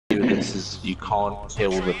this is you can't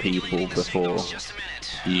kill the people before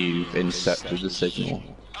you've intercepted the signal.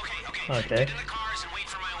 Okay.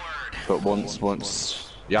 But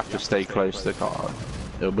once you have to stay close to the car,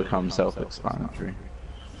 it'll become self-explanatory.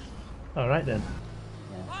 All right then.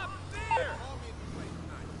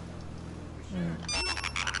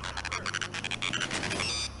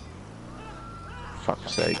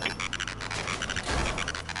 Fuck's sake.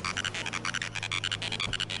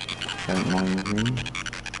 Don't mind me.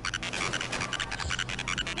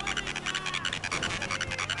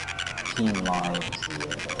 Team lives.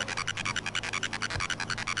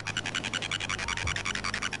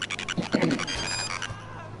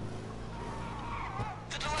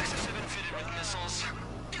 The Deluxos have been fitted with missiles.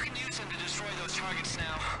 You can use them to destroy those targets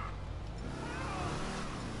now.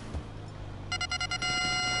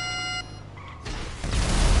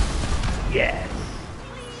 Yes.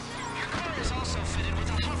 Your car is also fitted with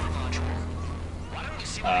a hover module. Why don't you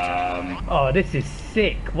see what Oh, this is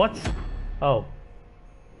sick. What? Oh,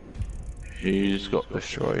 Who's got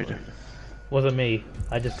destroyed? wasn't me.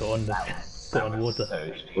 I just got on the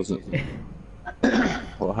water. Wasn't.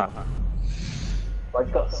 What happened? I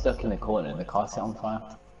got stuck in the corner and the car set on fire.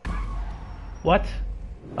 What?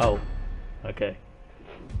 Oh, okay.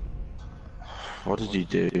 What did you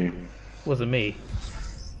do? Wasn't me.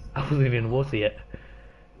 I wasn't even in water yet.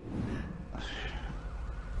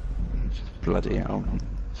 Bloody hell.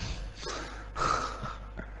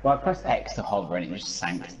 Well, I pressed X to hover and it just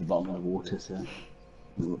sank to the bottom of the water, so...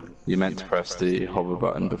 You meant to press the hover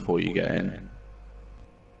button before you get in.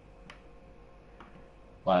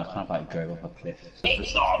 Well, I kind of like drove up a cliff.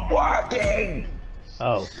 It's not working!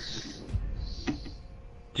 Oh,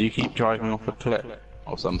 Do you keep driving off a cliff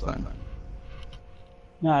or something?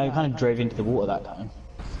 No, I kind of drove into the water that time.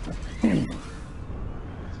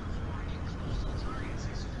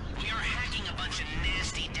 We are hacking a bunch of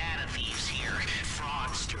nasty data thieves here.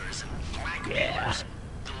 Fraudsters and blackmailers. yeah.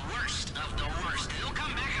 The worst of the worst. They'll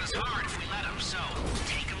come back at us hard if we let them, so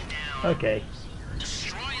take them down. Okay.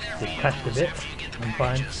 Destroy their Just crashed a bit. after you get the I'm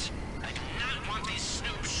fine. packages. I do not want these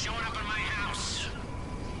snoops showing up in my house.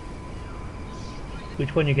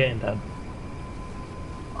 Which one you getting, Dan?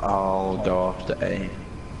 I'll go after A.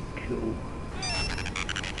 Cool.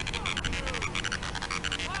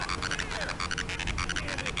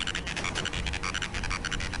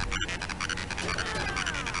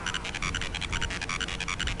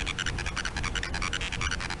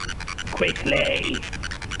 Quickly!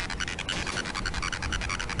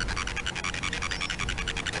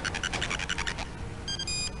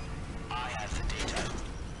 I have the data.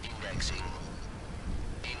 Indexing.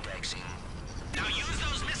 Indexing. Now use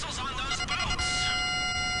those missiles on those boats!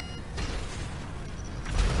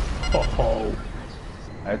 Oh,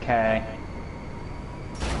 Okay.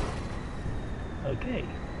 okay.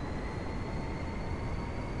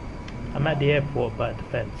 I'm at the airport by the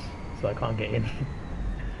fence, so I can't get in. You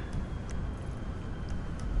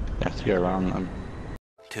have to go around them.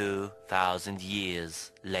 2,000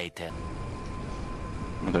 years later.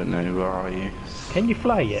 I don't know, where are you? Can you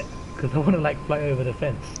fly yet? Because I want to like fly over the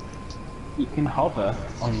fence. You can hover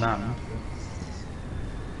on land.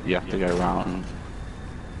 You have to go around.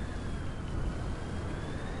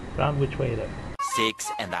 Round which way though?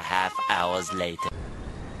 6.5 hours later.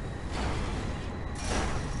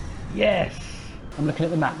 Yes! I'm looking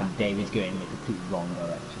at the map and David's going in the completely wrong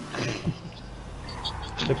direction.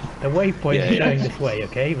 The waypoint Yeah, is yeah. going this way,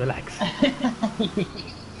 okay? Relax.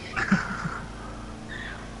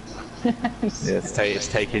 Yeah, it's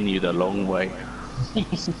taking you the long way.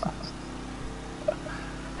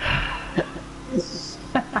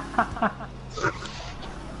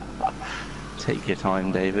 Take your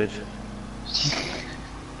time, David.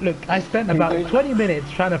 Look, I spent about 20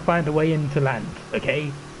 minutes trying to find a way into land,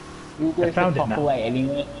 okay? We'll go I found the it now. proper way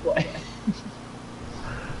anyway.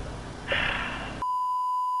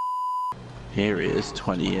 Here it is,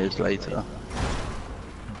 20 years later.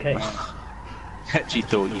 Okay. Actually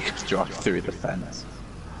thought you could drive through the fence.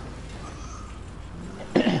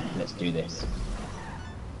 Let's do this.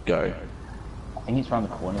 Go. I think it's around the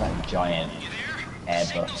corner, that giant You there?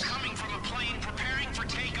 Signals airbus. coming from a plane preparing for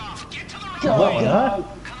takeoff. Get to the Go, runway. Huh?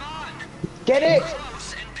 Come on. Get it!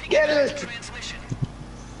 Close and pick Get up it! the transmission.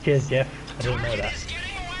 Cheers, Jeff. I didn't know Target that. is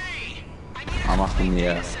getting away. I need I'm up in the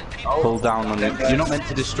air. Pull down on it. You're not meant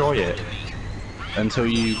to destroy it until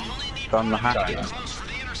you've done the hacking. close for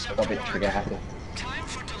the I intercept. got a bit trigger happy. Time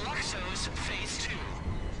for Deluxo's phase 2.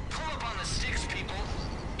 Pull up on the sticks, people.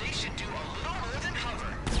 They should do a little more than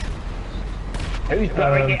hover. Who's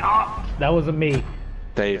blowing it up? That wasn't me.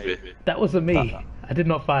 David. That wasn't me. I did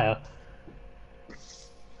not fire.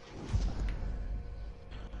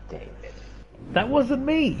 David. That wasn't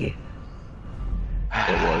me.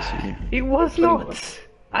 It was you. It was not.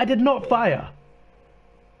 I did not fire.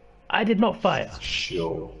 I did not fire.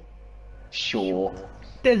 Sure.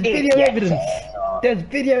 There's video evidence. There's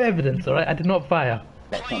video evidence, alright? I did not fire.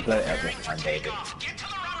 Let's not blow it up this time, David.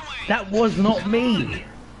 That was not me.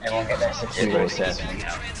 Everyone get their security service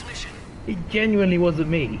now. It genuinely wasn't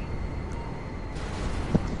me.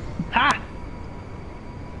 Ha!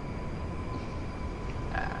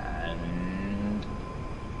 And...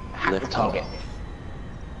 Lift target.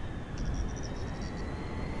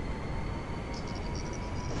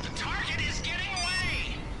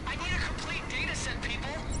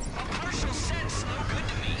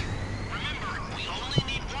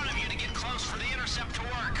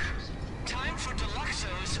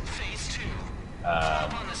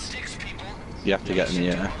 You have to get in the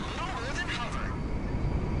air.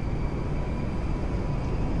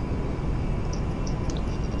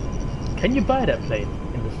 Can you buy that plane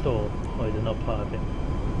in the store, or is it not part of it?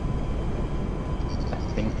 I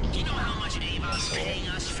think...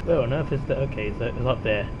 Where on earth is that? Okay, so it's up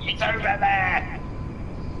there. It's over there!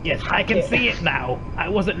 Yes, I can see it now! I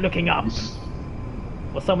wasn't looking up!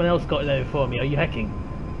 Well, someone else got it there before me. Are you hacking?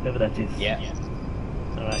 Whoever that is. Yeah.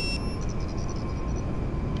 Alright.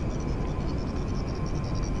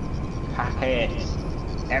 Hack it!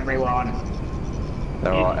 Everyone!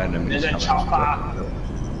 There are enemies There's a coming. chopper!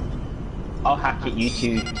 I'll hack it, you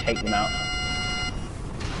two take them out.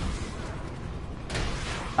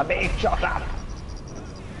 I'm being shot at!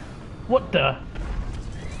 What the?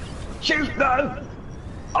 Shoot them!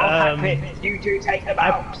 I'll hack it, you two take them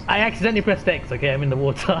out! I accidentally pressed X, okay? I'm in the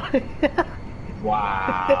water.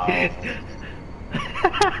 Wow.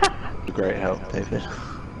 Great help, David.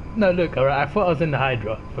 No, look, alright, I thought I was in the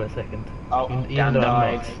Hydra for a second. Oh, Even Dan though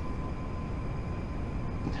I'm died.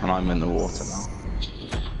 not. And I'm in the water now.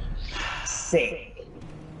 Sick.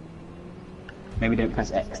 Maybe don't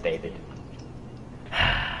press X, David.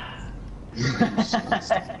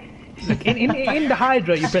 Look, in the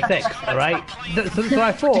Hydra you press X, alright? So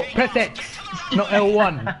I thought, press X, not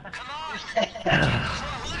L1.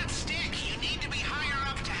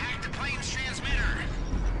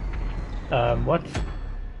 What?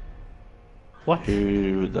 What?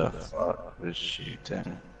 Who the fuck was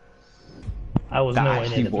shooting? I was nowhere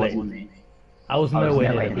near the plane. I was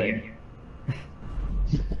nowhere near the plane.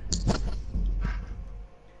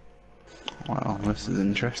 Well, this is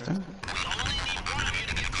interesting.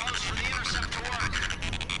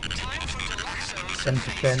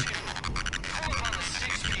 10%.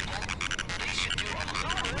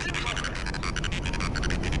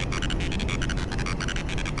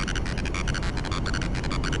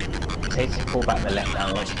 Takes to pull back the left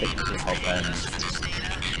analog stick to hold burning.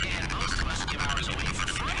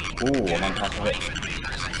 Ooh, I'm on top of it.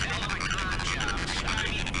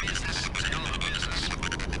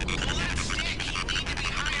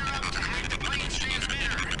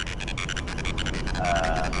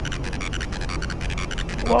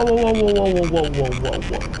 Whoa, whoa, whoa, whoa, whoa, whoa, whoa, whoa,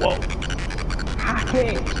 whoa, whoa. Hack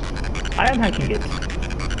it! I am hacking it.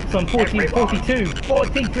 It's on 14, 42,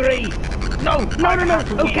 43. No, no, no, no,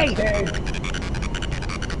 okay. I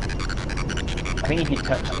think if you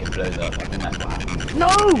touch it, it blows up. I think that's what happens. No,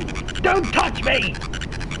 don't touch me.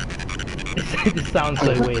 This sounds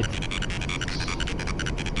so weird.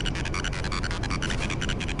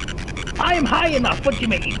 I am high enough, what do you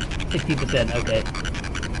mean? 60%, okay.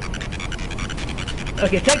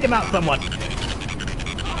 Okay, take them out, someone.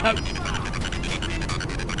 No.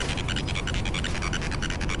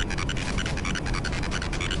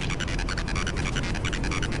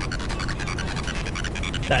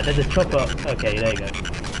 There's a chopper. Okay, there you go.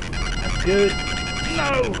 That's good.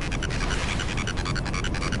 No!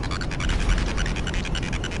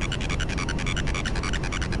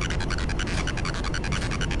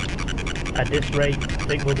 At this rate, I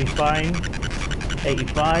think we'll be fine.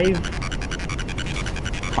 85.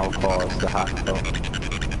 How far is the hack got?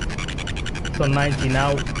 It's on 90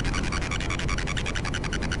 now.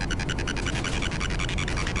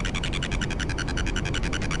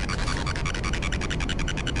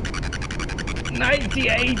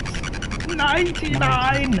 $98,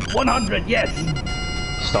 $99, $100, yes!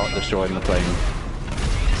 Start destroying the plane.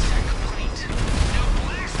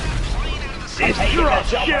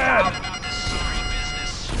 Destruction!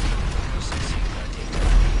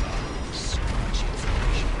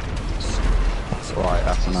 Right,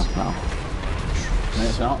 that's enough now. No,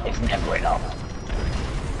 it's not. It's never enough.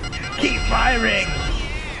 Keep firing!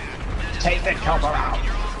 Take the chopper out.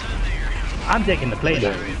 I'm taking the plane.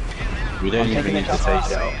 We don't even need to take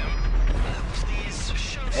it out.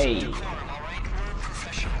 Hey.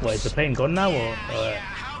 What, is the plane gone now, or?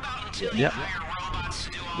 Yep.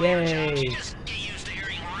 Yay!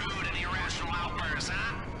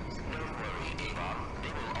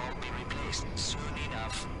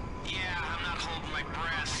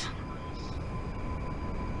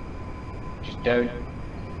 Just don't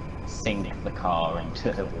sink the car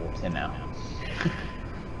into the water now.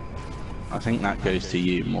 I think that goes to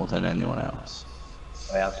you more than anyone else.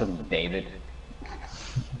 I was talking to David.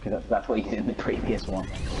 Because that's what he did in the previous one.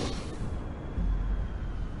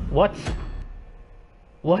 What?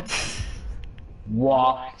 What?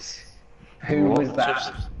 What? Who was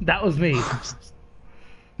that? That was me.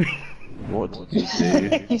 What did you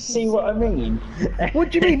do? You see what I mean?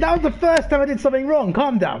 What do you mean? That was the first time I did something wrong.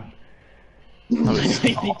 Calm down.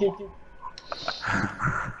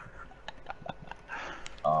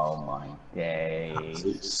 Oh my days.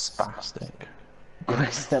 It's spastic.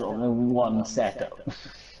 We're still on the one setup.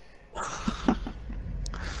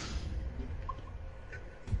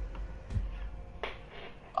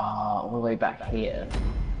 All the way back here.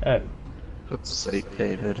 Oh, Good sake,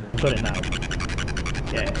 David. got it now.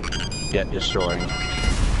 Yeah. Yeah, destroying.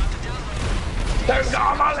 Don't go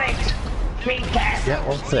on my legs! Be careful! Yeah,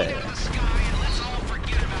 what's it?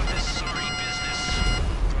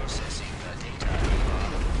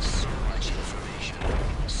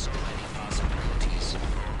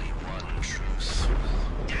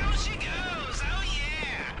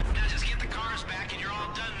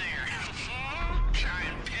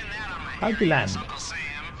 How'd you land? It's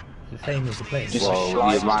the same as the plane.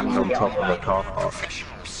 Well, you land on top of the car park.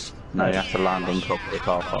 No, you have to land on top of the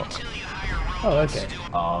car park. Oh, okay.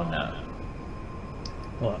 Oh no.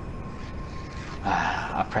 What?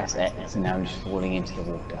 I press X and now I'm just falling into the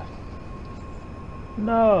water.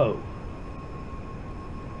 No!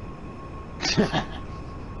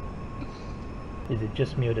 Is it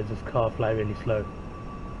just me or does this car fly really slow?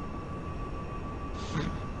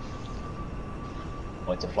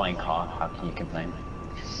 Well, it's a flying car, how can you complain?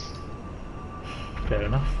 Fair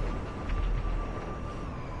enough.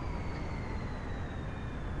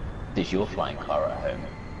 Does your flying car at home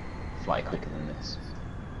fly quicker than this?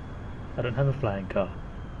 I don't have a flying car.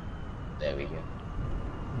 There we go.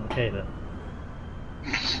 Okay then.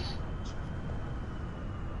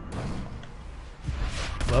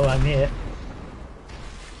 Well, I'm here.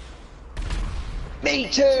 Me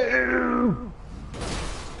too!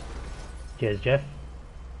 Cheers, Jeff.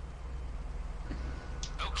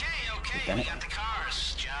 Okay, we got the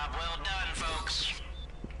cars. Job well done, folks.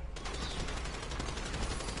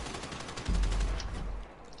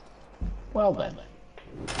 Well then.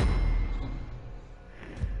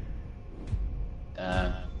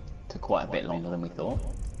 Took quite a bit longer than we thought.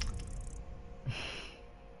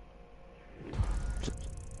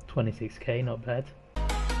 26k, not bad.